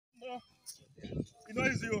You know,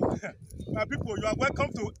 easy. My people, you are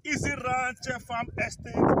welcome to Easy Ranch Farm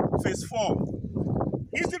Estate Phase 4.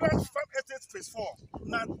 Easy Ranch Farm Estate Phase 4.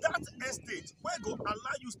 Now that estate where go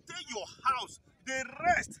allow you stay your house, they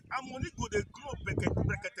rest, and money go they grow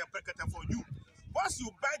bracket for you. Once you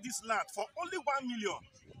buy this land for only 1 million,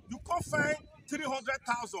 you can find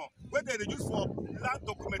 300,000 where they use for land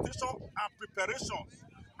documentation and preparation.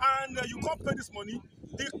 And you can't pay this money.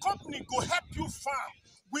 The company go help you farm.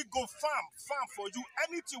 We go farm for you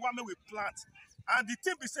anything you want me we plant. And the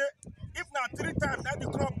thing we say, if now 3 times that the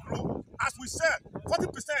crop grow, as we said, 40%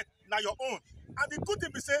 now your own. And the good thing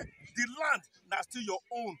we say, the land now still your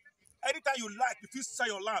own. Anytime you like, if you sell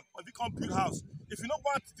your land or if you come build house, if you don't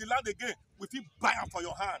want the land again, we fit buy am for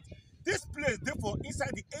your hand. This place therefore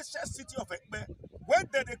inside the ancient city of Ekpe, where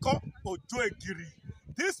they call Ojo Egiri.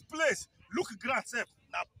 This place look grand sef,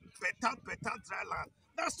 now better dry land.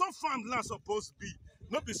 That's so farm land supposed to be.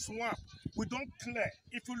 Not be swamp. We don't clear.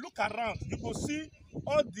 If you look around, you will see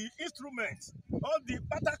all the instruments, all the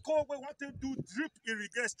patako we want to do drip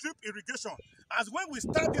irrigation. As when we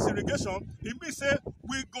start this irrigation, it means say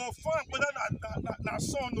we go farm whether na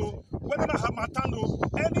sun o, whether na harmattan o,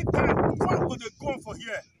 anytime farm go dey go on for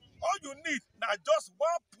here. All you need now just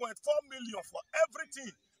 1.4 million for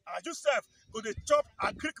everything. And you sef go dey chop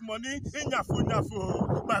agric money in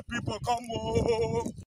yafu. My people come o.